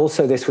well. And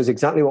also this was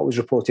exactly what was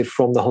reported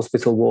from the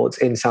hospital wards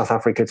in South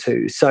Africa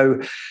too. So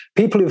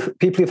people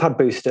who've had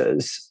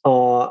boosters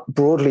are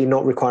broadly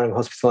not requiring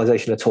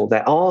hospitalization at all.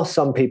 There are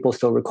some people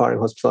still requiring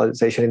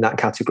hospitalization in that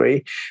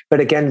category. But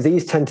again,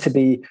 these tend to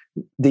be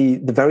the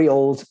very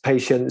old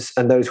patients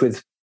and those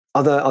with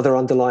other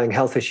underlying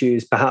health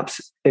issues, perhaps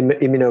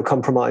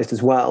immunocompromised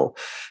as well.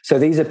 So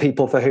these are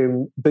people for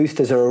whom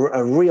boosters are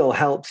a real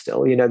help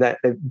still.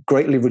 They've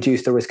greatly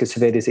reduced the risk of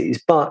severe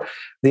disease, but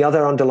the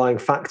other underlying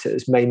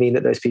factors may mean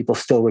that those people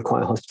still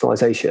require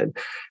hospitalization.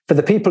 For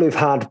the people who've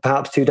had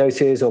perhaps 2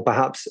 doses or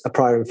perhaps a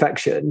prior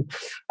infection,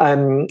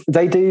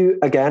 they do,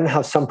 again,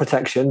 have some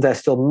protection. They're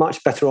still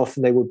much better off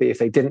than they would be if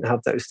they didn't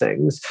have those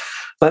things.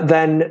 But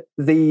then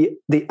the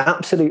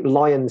absolute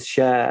lion's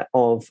share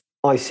of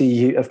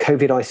ICU, of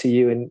COVID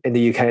ICU in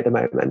the UK at the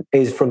moment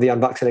is from the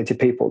unvaccinated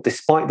people,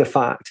 despite the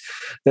fact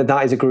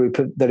that is a group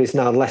that is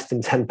now less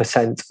than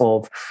 10%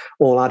 of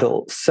all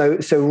adults. So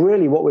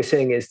really what we're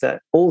seeing is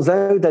that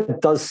although there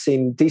does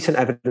seem decent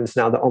evidence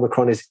now that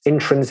Omicron is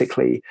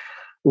intrinsically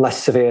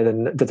less severe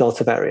than the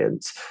Delta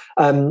variant,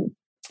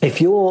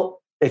 if you're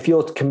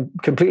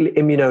completely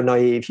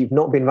immuno-naive, you've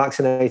not been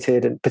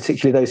vaccinated, and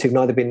particularly those who've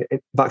neither been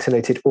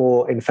vaccinated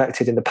or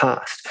infected in the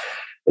past,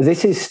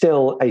 this is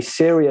still a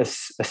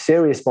serious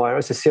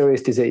virus, a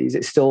serious disease.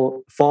 It's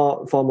still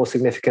far more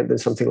significant than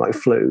something like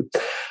flu.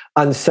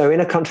 And so in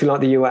a country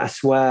like the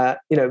US, where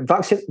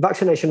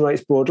vaccination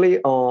rates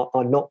broadly are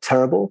not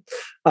terrible,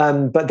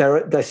 but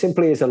there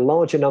simply is a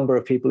larger number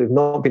of people who've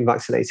not been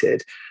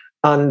vaccinated.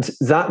 And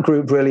that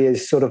group really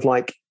is sort of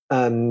like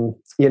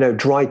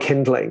dry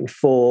kindling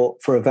for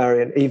a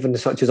variant, even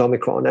such as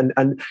Omicron.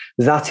 And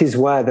that is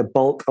where the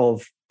bulk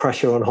of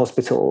pressure on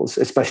hospitals,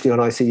 especially on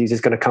ICUs, is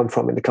going to come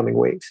from in the coming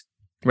weeks.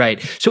 Right.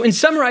 So in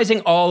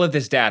summarizing all of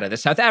this data, the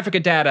South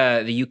Africa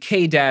data, the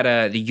UK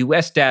data, the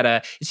US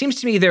data, it seems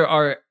to me there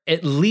are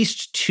at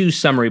least 2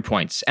 summary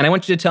points. And I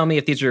want you to tell me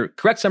if these are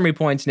correct summary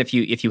points and if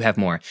you have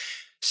more.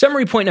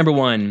 Summary point number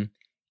 1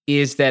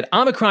 is that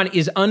Omicron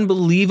is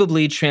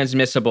unbelievably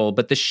transmissible,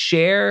 but the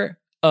share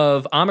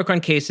of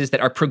Omicron cases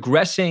that are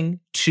progressing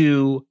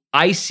to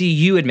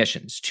ICU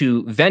admissions,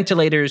 to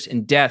ventilators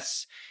and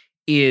deaths,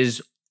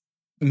 is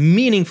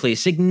meaningfully,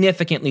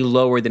 significantly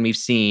lower than we've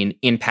seen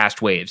in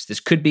past waves. This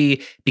could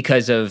be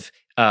because of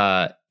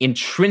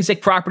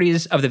intrinsic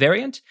properties of the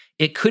variant.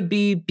 It could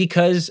be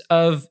because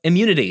of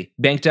immunity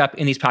banked up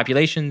in these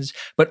populations.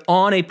 But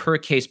on a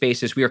per-case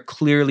basis, we are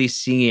clearly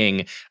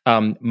seeing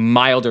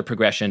milder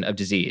progression of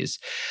disease.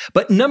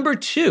 But number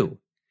 2,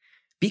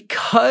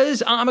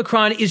 because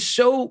Omicron is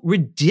so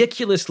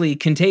ridiculously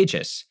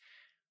contagious,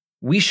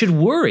 we should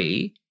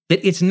worry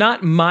that it's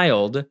not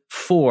mild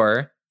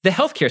for the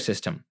healthcare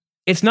system.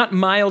 It's not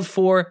mild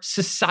for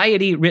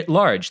society writ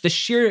large. The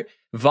sheer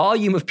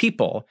volume of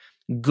people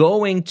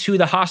going to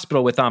the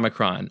hospital with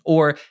Omicron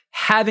or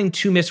having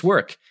to miss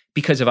work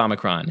because of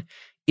Omicron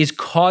is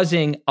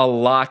causing a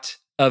lot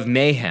of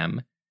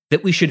mayhem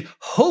that we should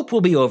hope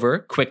will be over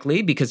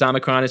quickly, because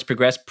Omicron has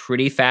progressed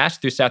pretty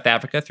fast through South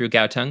Africa, through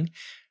Gauteng.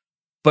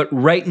 But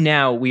right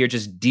now, we are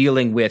just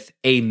dealing with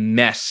a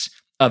mess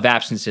of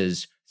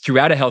absences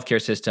throughout a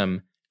healthcare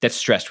system that's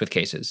stressed with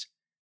cases.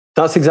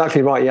 That's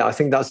exactly right. Yeah, I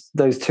think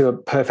those 2 are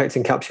perfect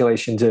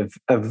encapsulations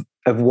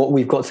of what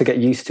we've got to get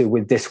used to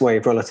with this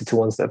wave relative to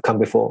ones that have come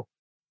before.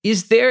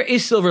 Is there a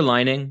silver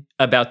lining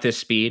about this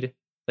speed?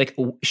 Like,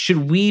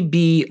 should we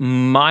be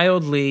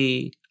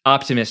mildly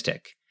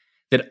optimistic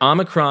that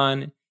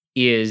Omicron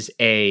is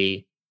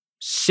a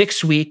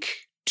 6-week,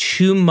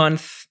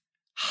 2-month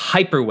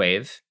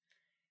hyperwave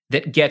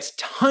that gets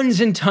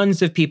tons and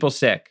tons of people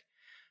sick,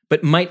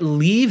 but might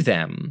leave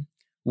them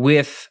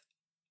with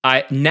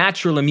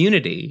natural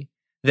immunity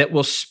that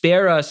will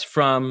spare us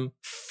from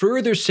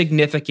further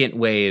significant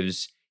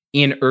waves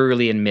in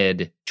early and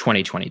mid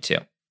 2022?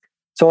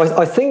 So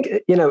I think,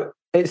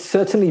 it's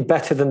certainly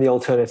better than the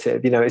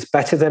alternative. It's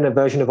better than a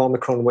version of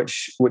Omicron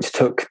which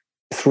took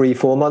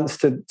 3-4 months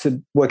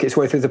to work its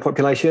way through the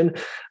population.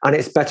 And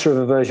it's better of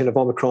a version of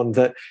Omicron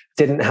that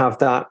didn't have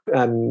that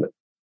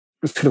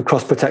sort of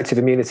cross-protective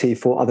immunity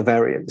for other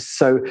variants.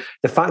 So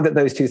the fact that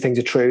those 2 things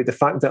are true, the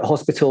fact that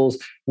hospitals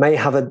may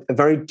have a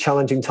very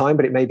challenging time,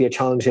 but it may be a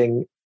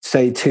challenging,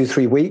 say,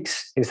 2-3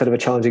 weeks instead of a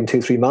challenging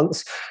 2-3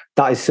 months,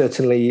 that is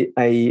certainly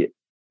a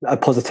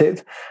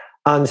positive.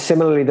 And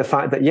similarly, the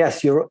fact that,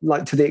 yes, you're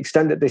like, to the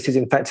extent that this is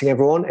infecting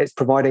everyone, it's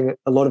providing a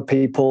hell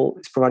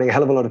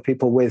of a lot of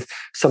people with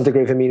some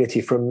degree of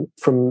immunity from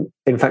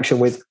infection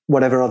with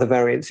whatever other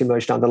variants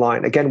emerge down the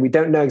line. Again, we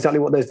don't know exactly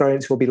what those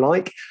variants will be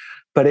like.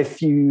 But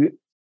if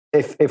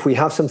we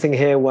have something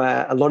here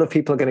where a lot of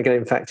people are going to get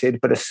infected,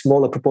 but a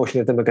smaller proportion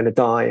of them are going to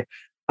die,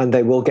 and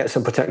they will get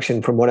some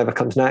protection from whatever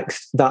comes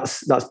next,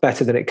 that's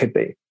better than it could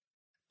be.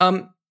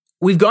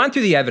 We've gone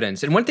through the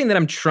evidence, and one thing that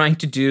I'm trying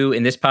to do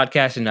in this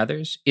podcast and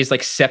others is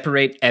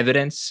separate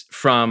evidence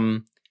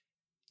from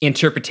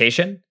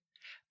interpretation.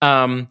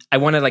 I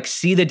want to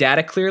see the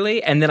data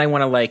clearly, and then I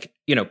want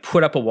to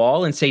put up a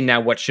wall and say, now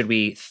what should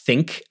we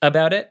think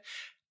about it?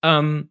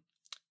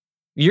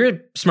 You're a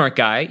smart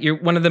guy. You're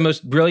one of the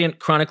most brilliant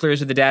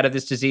chroniclers of the data of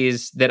this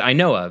disease that I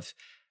know of.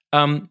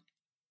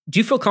 Do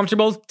you feel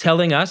comfortable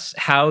telling us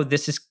how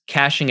this is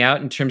cashing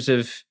out in terms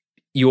of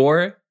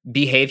your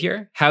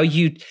behavior? How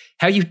you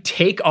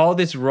take all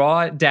this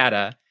raw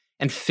data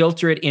and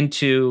filter it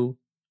into,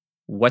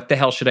 what the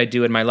hell should I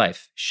do in my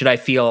life? Should I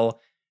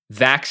feel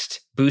vaxxed,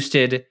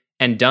 boosted,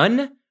 and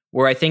done,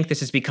 where I think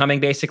this is becoming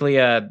basically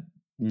a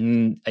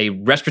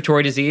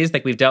respiratory disease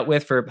like we've dealt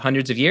with for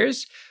hundreds of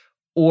years?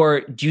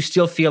 Or do you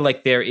still feel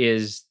like there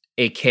is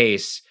a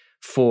case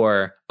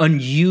for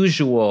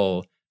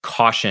unusual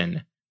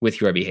caution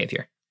with your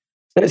behavior?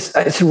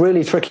 It's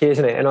really tricky,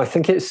 isn't it? And I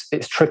think it's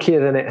trickier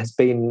than it has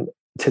been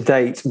to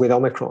date with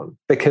Omicron,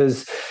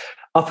 because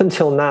up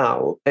until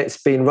now, it's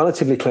been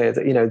relatively clear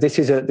that,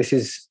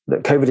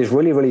 that COVID is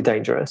really, really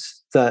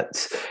dangerous,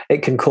 that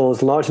it can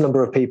cause large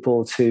number of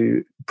people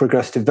to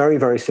progress to very,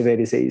 very severe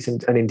disease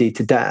and indeed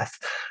to death.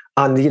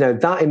 And,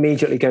 that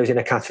immediately goes in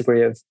a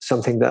category of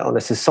something that on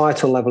a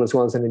societal level as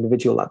well as an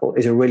individual level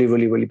is a really,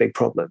 really, really big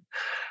problem.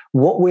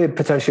 What we're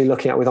potentially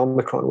looking at with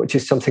Omicron, which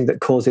is something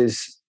that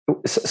causes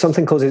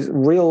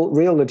real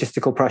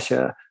logistical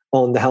pressure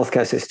on the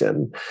healthcare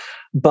system,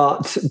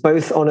 but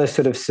both on a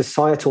sort of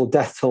societal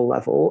death toll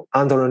level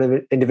and on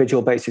an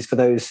individual basis for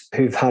those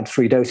who've had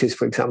 3 doses,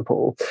 for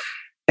example,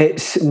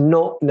 it's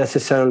not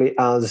necessarily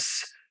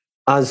as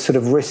sort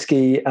of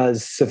risky,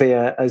 as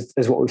severe as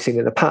what we've seen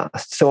in the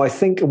past. So I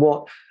think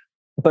what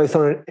both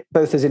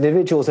as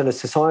individuals and as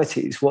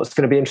societies, what's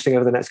going to be interesting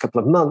over the next couple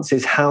of months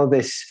is how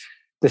the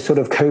sort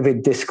of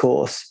COVID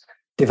discourse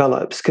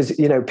develops, because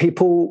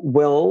people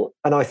will,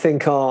 and I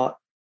think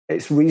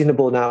it's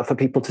reasonable now for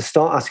people to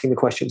start asking the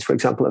questions, for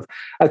example, of,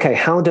 okay,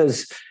 how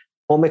does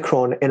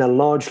Omicron in a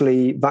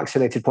largely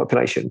vaccinated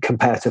population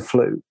compare to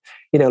flu?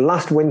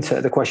 Last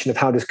winter, the question of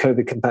how does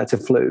COVID compare to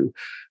flu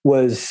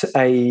was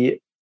a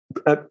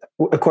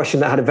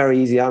question that had a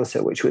very easy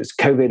answer, which was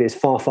COVID is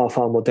far, far,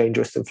 far more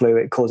dangerous than flu.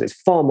 It causes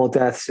far more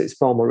deaths. It's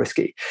far more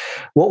risky.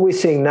 What we're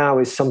seeing now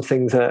is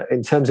something that,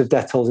 in terms of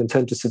death tolls, in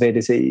terms of severe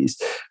disease,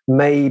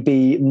 may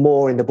be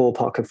more in the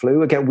ballpark of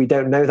flu. Again, we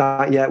don't know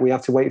that yet. We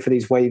have to wait for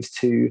these waves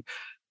to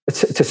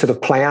sort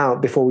of play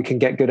out before we can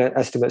get good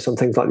estimates on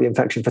things like the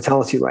infection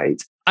fatality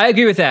rate. I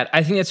agree with that.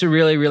 I think that's a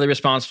really, really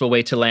responsible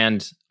way to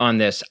land on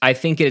this. I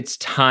think it's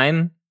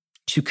time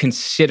to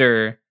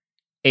consider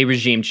a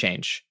regime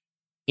change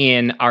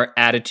in our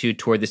attitude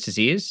toward this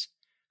disease,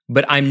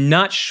 but I'm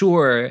not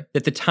sure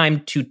that the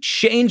time to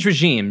change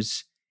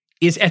regimes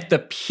is at the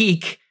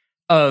peak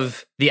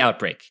of the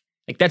outbreak.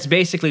 Like, that's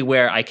basically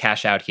where I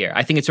cash out here.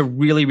 I think it's a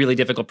really, really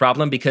difficult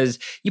problem because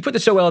you put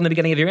this so well in the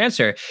beginning of your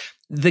answer.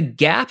 The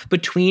gap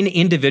between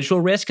individual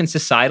risk and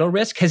societal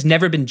risk has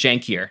never been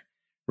jankier,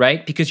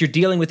 right? Because you're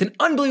dealing with an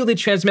unbelievably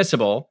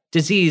transmissible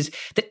disease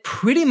that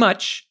pretty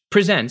much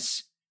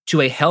presents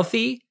to a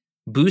healthy,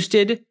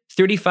 boosted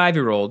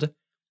 35-year-old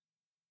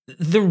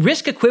the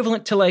risk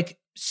equivalent to like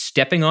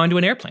stepping onto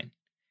an airplane.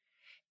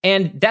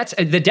 And that's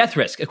the death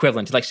risk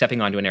equivalent to like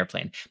stepping onto an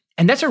airplane.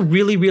 And that's a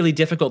really, really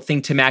difficult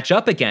thing to match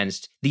up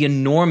against the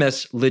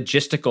enormous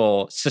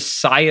logistical,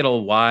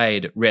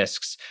 societal-wide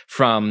risks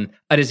from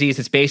a disease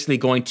that's basically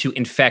going to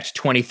infect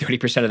 20,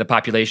 30% of the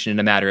population in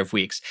a matter of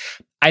weeks.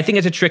 I think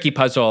it's a tricky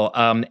puzzle.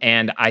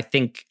 And I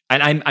think,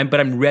 but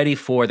I'm ready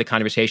for the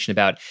conversation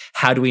about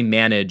how do we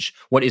manage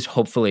what is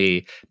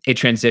hopefully a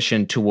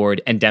transition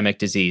toward endemic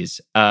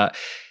disease.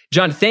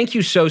 John, thank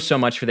you so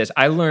much for this.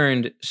 I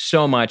learned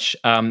so much.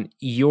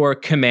 Your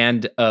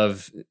command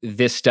of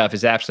this stuff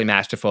is absolutely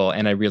masterful,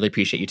 and I really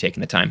appreciate you taking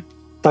the time.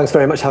 Thanks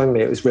very much for having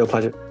me. It was a real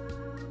pleasure.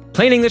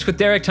 Plain English with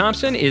Derek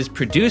Thompson is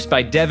produced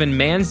by Devin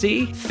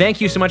Manzi. Thank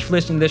you so much for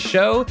listening to this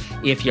show.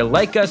 If you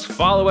like us,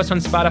 follow us on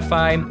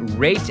Spotify,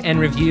 rate and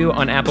review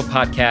on Apple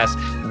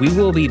Podcasts. We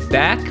will be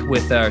back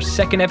with our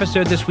second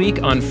episode this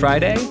week on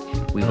Friday.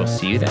 We will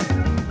see you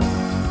then.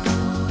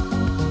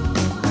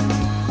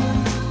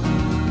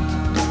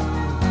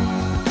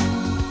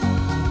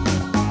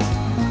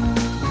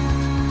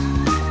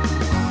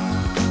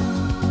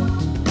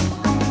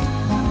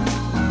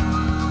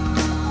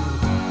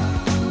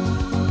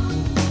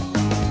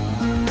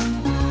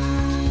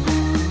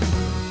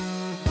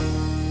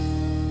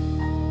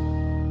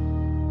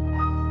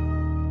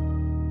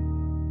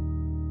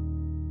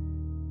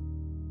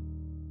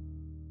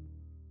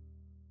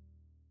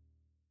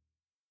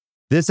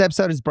 This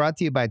episode is brought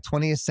to you by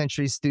 20th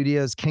Century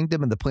Studios'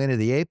 Kingdom of the Planet of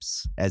the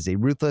Apes. As a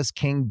ruthless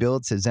king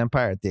builds his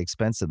empire at the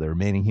expense of the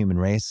remaining human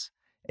race,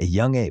 a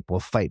young ape will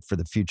fight for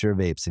the future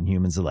of apes and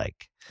humans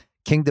alike.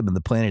 Kingdom of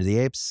the Planet of the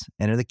Apes.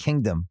 Enter the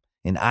kingdom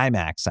in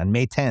IMAX on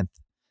May 10th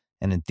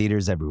and in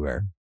theaters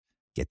everywhere.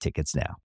 Get tickets now.